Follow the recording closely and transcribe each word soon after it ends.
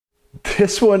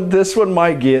This one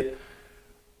might get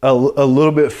a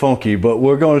little bit funky, but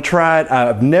we're going to try it.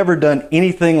 I've never done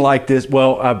anything like this.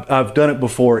 Well, I've done it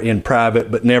before in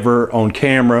private, but never on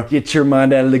camera. Get your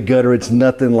mind out of the gutter. It's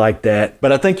nothing like that.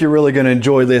 But I think you're really going to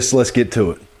enjoy this. Let's get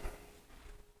to it.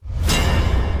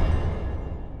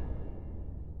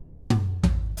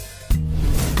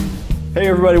 Hey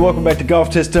everybody, welcome back to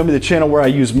Golf Test Dummy, the channel where I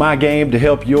use my game to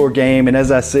help your game. And as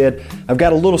I said, I've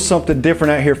got a little something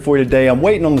different out here for you today. I'm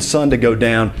waiting on the sun to go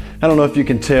down. I don't know if you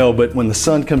can tell, but when the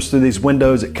sun comes through these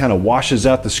windows, it kind of washes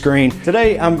out the screen.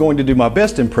 Today, I'm going to do my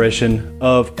best impression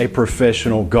of a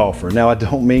professional golfer. Now, I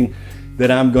don't mean that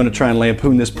I'm going to try and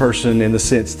lampoon this person in the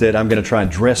sense that I'm going to try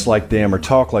and dress like them or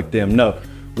talk like them. No,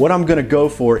 what I'm going to go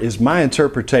for is my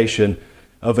interpretation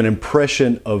of an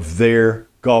impression of their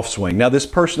golf swing. Now, this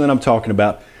person that I'm talking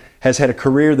about has had a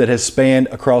career that has spanned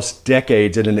across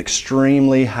decades at an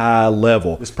extremely high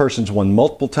level. This person's won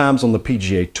multiple times on the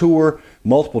PGA Tour,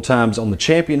 multiple times on the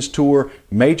Champions Tour,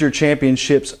 major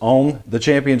championships on the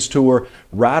Champions Tour,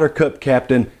 Ryder Cup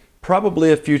captain,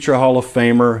 probably a future Hall of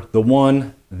Famer, the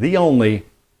one, the only,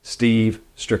 Steve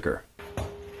Stricker.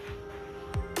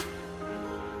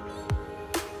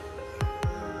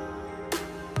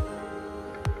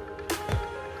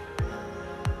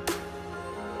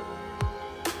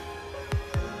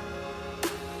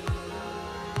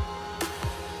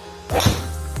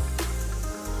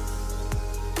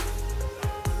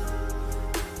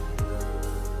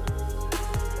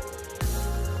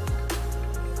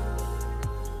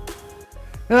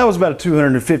 Now, that was about a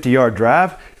 250-yard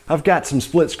drive. I've got some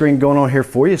split screen going on here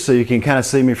for you so you can kind of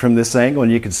see me from this angle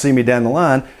and you can see me down the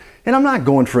line. And I'm not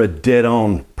going for a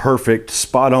dead-on, perfect,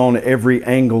 spot-on every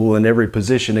angle and every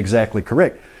position exactly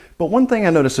correct. But one thing I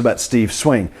notice about Steve's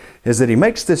swing is that he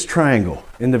makes this triangle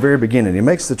in the very beginning. He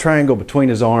makes the triangle between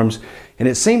his arms, and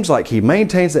it seems like he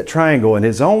maintains that triangle, and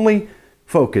his only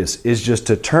focus is just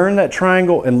to turn that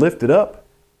triangle and lift it up,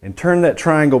 and turn that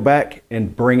triangle back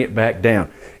and bring it back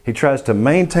down. He tries to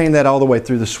maintain that all the way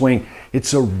through the swing.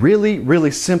 It's a really,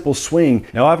 really simple swing.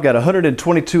 Now, I've got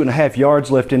 122.5 yards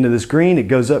left into this green. It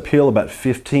goes uphill about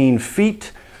 15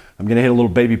 feet. I'm gonna hit a little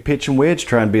baby pitch and wedge,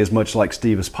 try and be as much like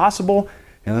Steve as possible.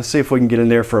 And let's see if we can get in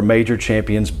there for a major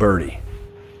champions birdie.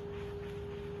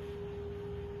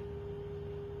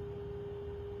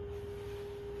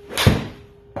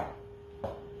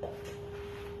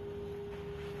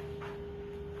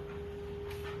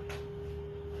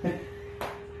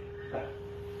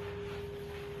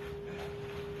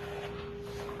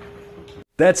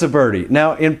 That's a birdie.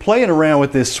 Now, in playing around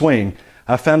with this swing,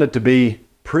 I found it to be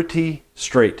pretty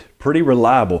straight, pretty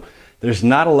reliable. There's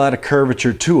not a lot of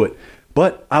curvature to it,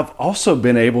 but I've also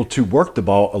been able to work the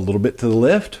ball a little bit to the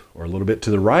left or a little bit to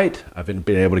the right. I've been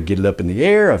able to get it up in the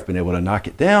air. I've been able to knock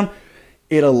it down.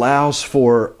 It allows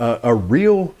for a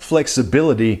real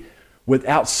flexibility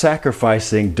without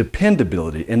sacrificing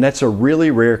dependability, and that's a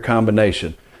really rare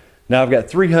combination. Now, I've got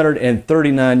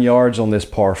 339 yards on this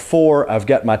par 4. I've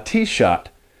got my tee shot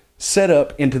set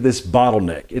up into this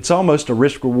bottleneck. It's almost a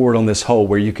risk reward on this hole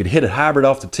where you could hit it hybrid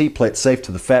off the tee, play it safe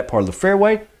to the fat part of the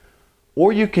fairway,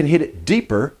 or you can hit it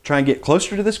deeper, try and get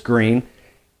closer to this green,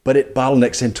 but it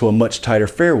bottlenecks into a much tighter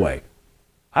fairway.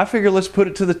 I figure let's put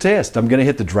it to the test. I'm gonna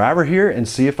hit the driver here and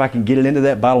see if I can get it into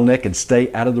that bottleneck and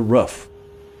stay out of the rough.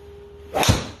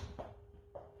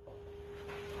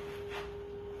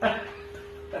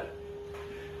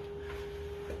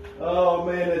 Oh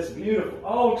man, that's beautiful.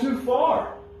 Oh, too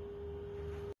far.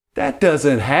 That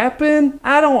doesn't happen.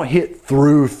 I don't hit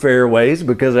through fairways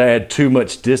because I had too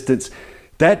much distance.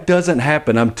 That doesn't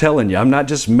happen, I'm telling you. I'm not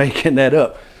just making that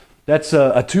up. That's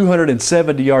a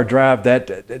 270-yard drive.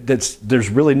 There's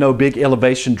really no big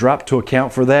elevation drop to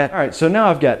account for that. All right, so now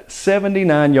I've got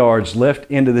 79 yards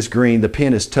left into this green. The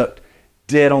pin is tucked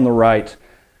dead on the right.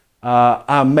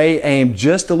 I may aim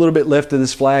just a little bit left of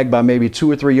this flag by maybe 2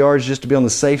 or 3 yards just to be on the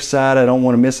safe side. I don't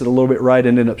want to miss it a little bit right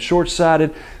and end up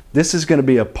short-sided. This is going to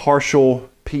be a partial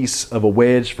piece of a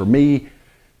wedge for me.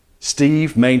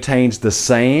 Steve maintains the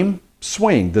same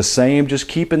swing, the same just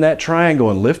keeping that triangle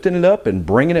and lifting it up and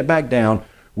bringing it back down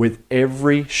with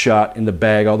every shot in the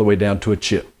bag all the way down to a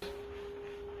chip.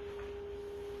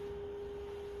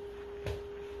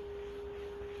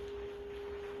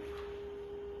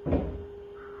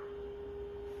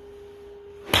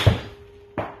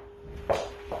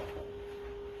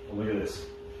 Look at this.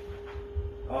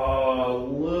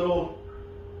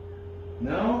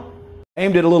 No?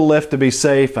 Aimed it a little left to be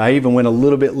safe. I even went a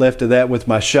little bit left of that with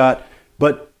my shot,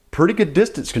 but pretty good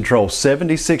distance control.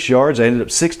 76 yards. I ended up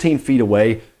 16 feet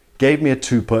away. Gave me a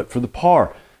 2-putt for the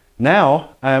par.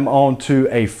 Now I'm on to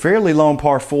a fairly long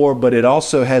par 4, but it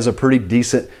also has a pretty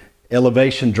decent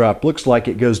elevation drop. Looks like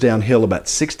it goes downhill about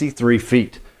 63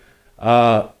 feet.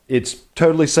 It's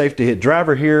totally safe to hit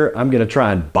driver here. I'm going to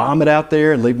try and bomb it out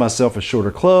there and leave myself a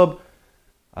shorter club.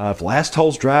 If last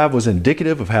hole's drive was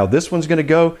indicative of how this one's going to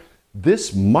go,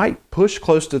 this might push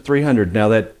close to 300. Now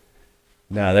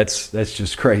that's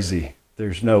just crazy.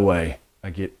 There's no way I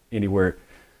get anywhere.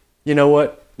 You know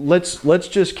what? Let's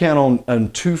just count on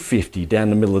 250 down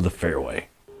the middle of the fairway.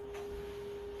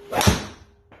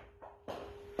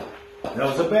 That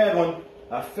was a bad one.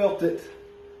 I felt it.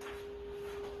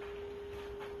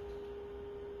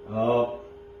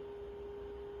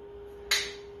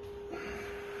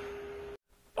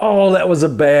 Oh, that was a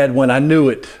bad one. I knew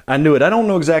it. I don't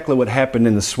know exactly what happened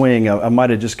in the swing. I might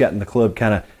have just gotten the club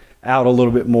kind of out a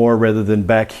little bit more rather than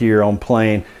back here on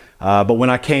plane. But when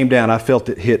I came down, I felt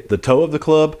it hit the toe of the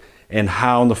club and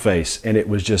high on the face. And it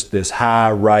was just this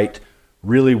high right,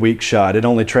 really weak shot. It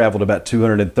only traveled about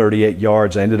 238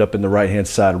 yards. I ended up in the right-hand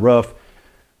side rough.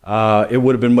 It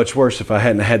would have been much worse if I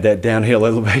hadn't had that downhill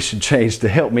elevation change to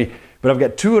help me. But I've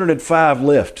got 205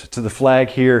 left to the flag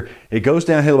here. It goes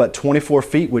downhill about 24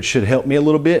 feet, which should help me a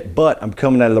little bit, but I'm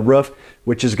coming out of the rough,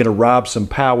 which is going to rob some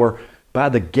power. By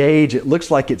the gauge, it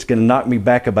looks like it's going to knock me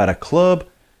back about a club.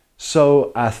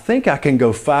 So I think I can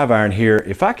go 5-iron here.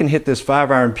 If I can hit this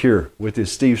 5-iron pure with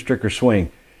this Steve Stricker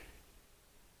swing.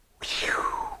 Whew.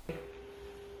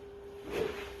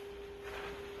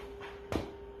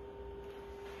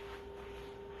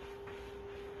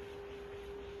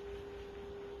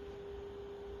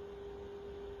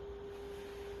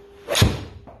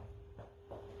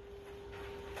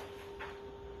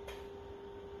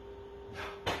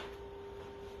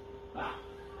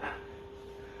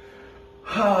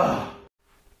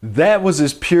 That was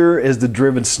as pure as the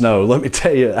driven snow. Let me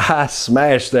tell you, I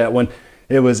smashed that one.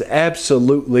 It was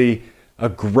absolutely a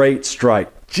great strike.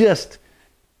 Just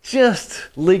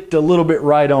leaked a little bit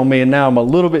right on me, and now I'm a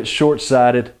little bit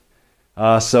short-sighted.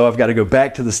 So I've got to go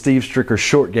back to the Steve Stricker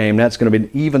short game. That's going to be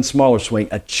an even smaller swing,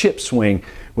 a chip swing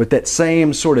with that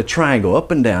same sort of triangle,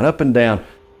 up and down, up and down.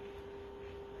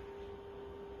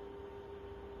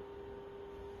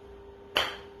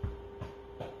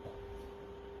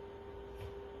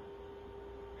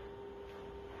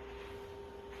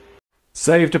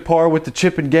 Saved a par with the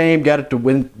chipping game, got it to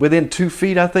within 2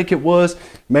 feet, I think it was.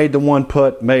 Made the one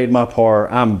putt, made my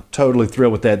par. I'm totally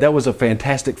thrilled with that. That was a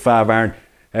fantastic 5-iron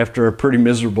after a pretty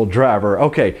miserable driver.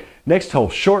 Okay, next hole,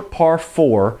 short par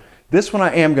 4. This one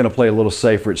I am going to play a little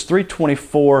safer. It's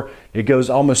 324. It goes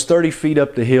almost 30 feet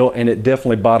up the hill, and it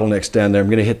definitely bottlenecks down there. I'm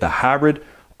going to hit the hybrid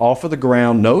off of the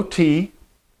ground, no tee.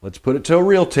 Let's put it to a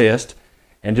real test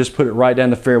and just put it right down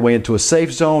the fairway into a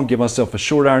safe zone, give myself a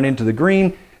short iron into the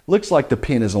green. Looks like the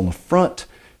pin is on the front,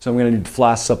 so I'm going to need to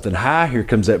fly something high. Here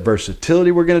comes that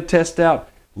versatility we're going to test out.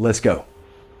 Let's go.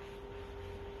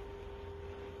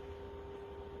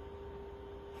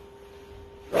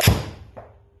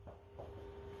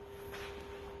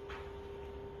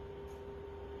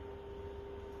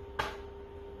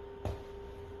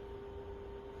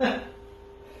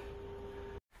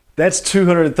 That's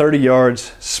 230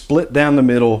 yards, split down the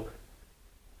middle,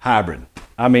 hybrid.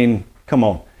 I mean, come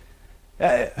on.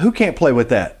 Who can't play with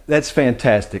that? That's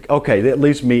fantastic. Okay, that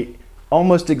leaves me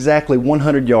almost exactly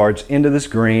 100 yards into this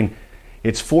green.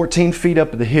 It's 14 feet up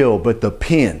the hill, but the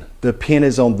pin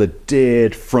is on the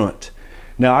dead front.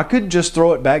 Now, I could just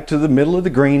throw it back to the middle of the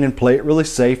green and play it really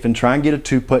safe and try and get a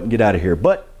 2-putt and get out of here.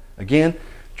 But, again,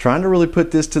 trying to really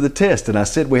put this to the test. And I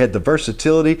said we had the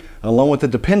versatility along with the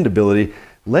dependability.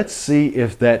 Let's see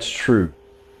if that's true.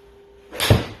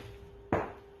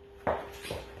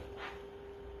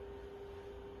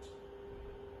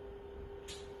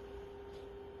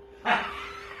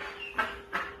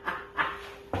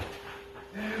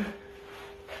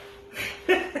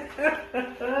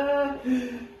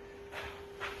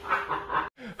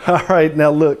 All right,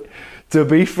 now look, to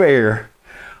be fair,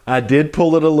 I did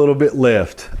pull it a little bit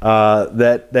left.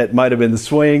 That might have been the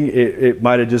swing. It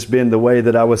might have just been the way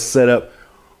that I was set up.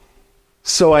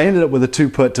 So I ended up with a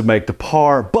 2-putt to make the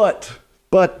par. But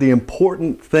the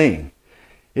important thing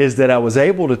is that I was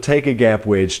able to take a gap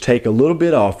wedge, take a little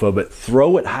bit off of it,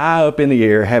 throw it high up in the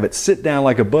air, have it sit down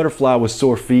like a butterfly with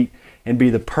sore feet, and be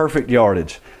the perfect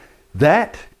yardage.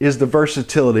 That is the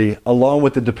versatility along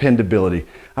with the dependability.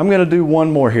 I'm going to do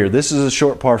one more here. This is a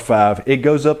short par 5. It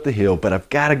goes up the hill, but I've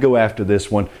got to go after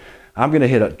this one. I'm going to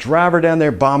hit a driver down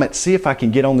there, bomb it, see if I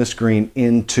can get on this green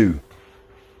in 2.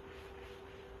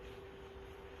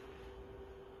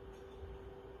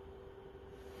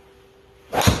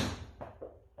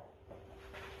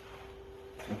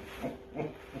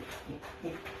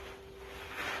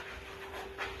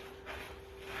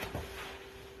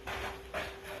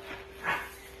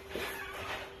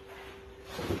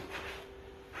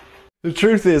 The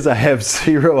truth is I have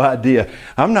zero idea.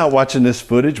 I'm not watching this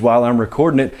footage while I'm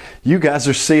recording it. You guys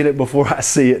are seeing it before I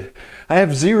see it. I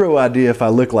have zero idea if I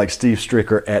look like Steve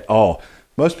Stricker at all.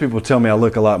 Most people tell me I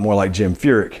look a lot more like Jim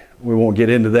Furyk. We won't get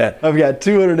into that. I've got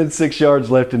 206 yards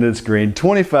left in this green,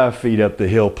 25 feet up the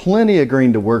hill, plenty of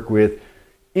green to work with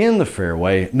in the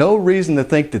fairway. No reason to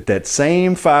think that that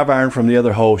same 5-iron from the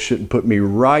other hole shouldn't put me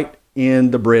right in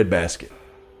the breadbasket.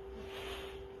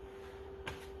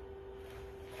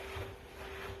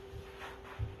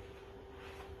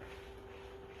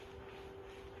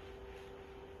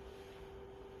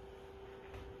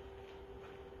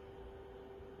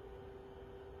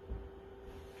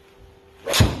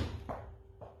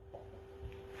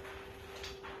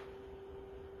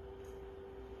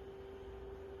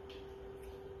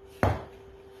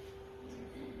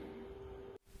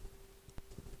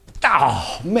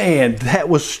 Oh man, that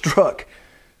was struck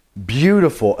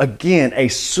beautiful. Again, a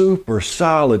super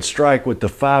solid strike with the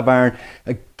 5-iron.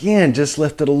 Again, just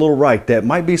left it a little right. That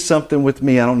might be something with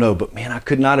me, I don't know, but man, I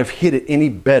could not have hit it any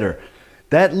better.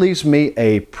 That leaves me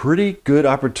a pretty good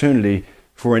opportunity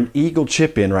for an eagle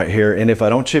chip in right here. And if I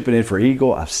don't chip it in for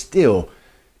eagle, I've still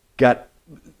got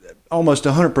almost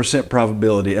 100%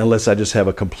 probability, unless I just have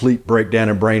a complete breakdown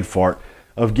and brain fart,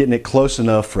 of getting it close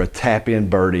enough for a tap in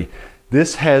birdie.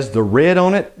 This has the red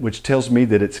on it, which tells me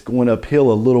that it's going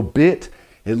uphill a little bit.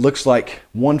 It looks like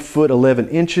 1 foot 11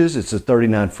 inches. It's a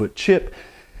 39-foot chip.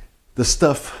 The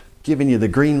stuff giving you the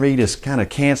green read is kind of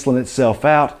canceling itself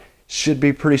out. Should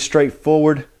be pretty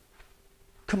straightforward.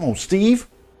 Come on, Steve.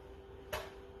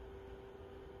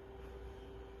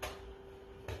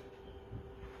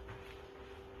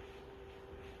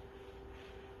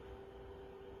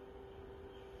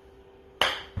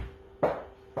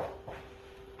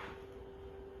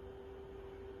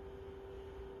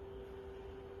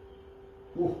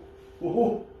 Ooh, ooh,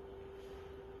 ooh.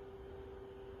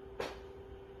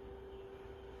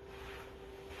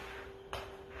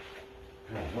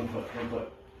 One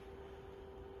foot.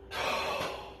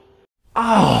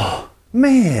 Oh,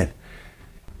 man.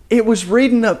 It was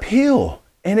reading uphill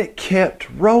and it kept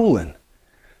rolling.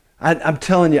 I'm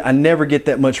telling you, I never get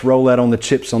that much rollout on the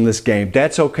chips on this game.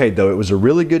 That's okay, though. It was a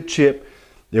really good chip.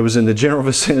 It was in the general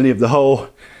vicinity of the hole.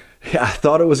 I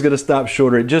thought it was going to stop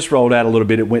shorter. It just rolled out a little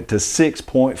bit. It went to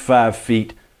 6.5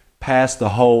 feet past the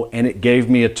hole, and it gave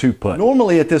me a 2-putt.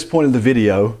 Normally at this point in the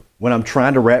video, when I'm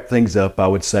trying to wrap things up, I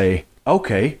would say,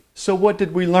 okay, so what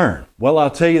did we learn? Well,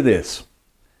 I'll tell you this.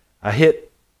 I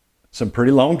hit some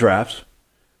pretty long drives.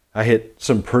 I hit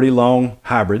some pretty long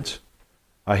hybrids.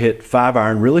 I hit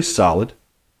 5-iron really solid.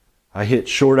 I hit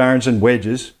short irons and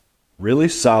wedges really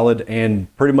solid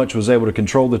and pretty much was able to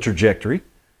control the trajectory.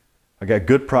 I got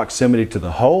good proximity to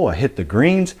the hole. I hit the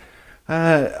greens.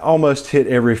 I almost hit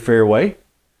every fairway.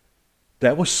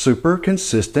 That was super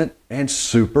consistent and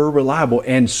super reliable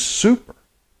and super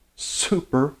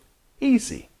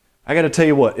easy. I got to tell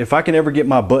you what, if I can ever get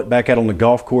my butt back out on the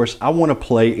golf course, I want to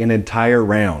play an entire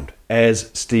round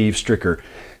as Steve Stricker.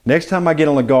 Next time I get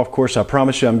on the golf course, I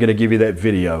promise you I'm going to give you that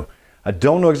video. I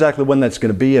don't know exactly when that's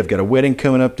going to be. I've got a wedding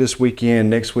coming up this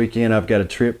weekend. Next weekend, I've got a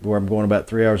trip where I'm going about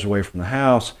 3 hours away from the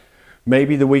house.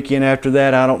 Maybe the weekend after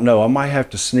that, I don't know. I might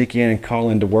have to sneak in and call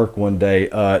into work one day.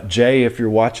 Jay, if you're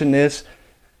watching this,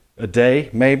 a day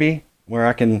maybe where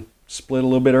I can split a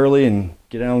little bit early and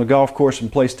get out on the golf course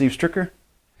and play Steve Stricker.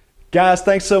 Guys,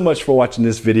 thanks so much for watching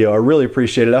this video. I really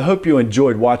appreciate it. I hope you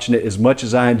enjoyed watching it as much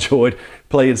as I enjoyed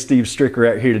playing Steve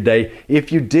Stricker out here today.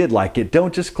 If you did like it,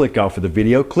 don't just click off of the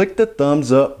video. Click the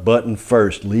thumbs up button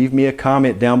first. Leave me a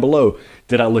comment down below.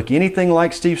 Did I look anything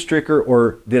like Steve Stricker,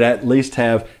 or did I at least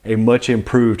have a much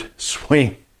improved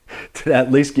swing? Did I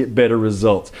at least get better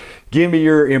results? Give me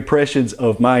your impressions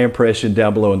of my impression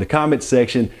down below in the comment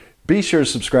section. Be sure to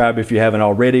subscribe if you haven't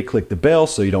already. Click the bell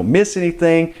so you don't miss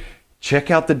anything.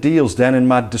 Check out the deals down in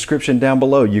my description down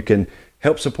below. You can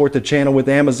help support the channel with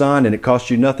Amazon and it costs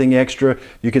you nothing extra.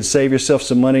 You can save yourself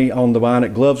some money on the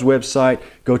Bionic Gloves website.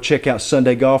 Go check out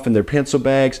Sunday Golf and their pencil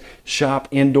bags. Shop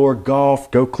Indoor Golf.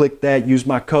 Go click that. Use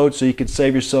my code so you can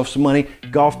save yourself some money.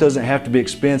 Golf doesn't have to be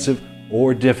expensive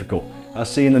or difficult. I'll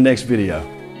see you in the next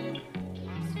video.